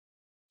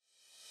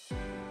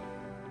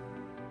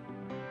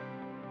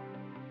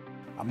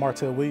I'm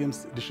Martell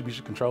Williams,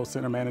 Distribution Control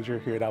Center Manager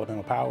here at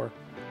Alabama Power,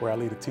 where I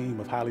lead a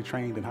team of highly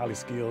trained and highly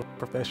skilled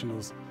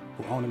professionals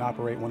who own and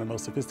operate one of the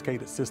most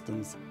sophisticated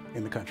systems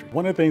in the country.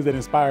 One of the things that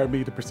inspired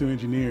me to pursue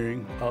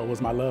engineering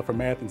was my love for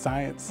math and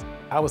science.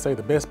 I would say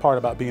the best part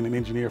about being an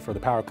engineer for the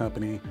power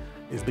company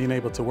is being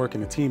able to work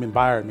in a team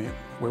environment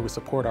where we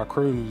support our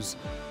crews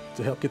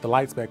to help get the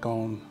lights back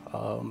on,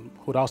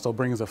 which also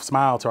brings a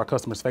smile to our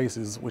customers'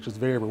 faces, which is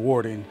very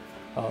rewarding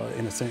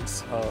in a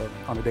sense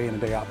on a day in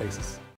and day out basis.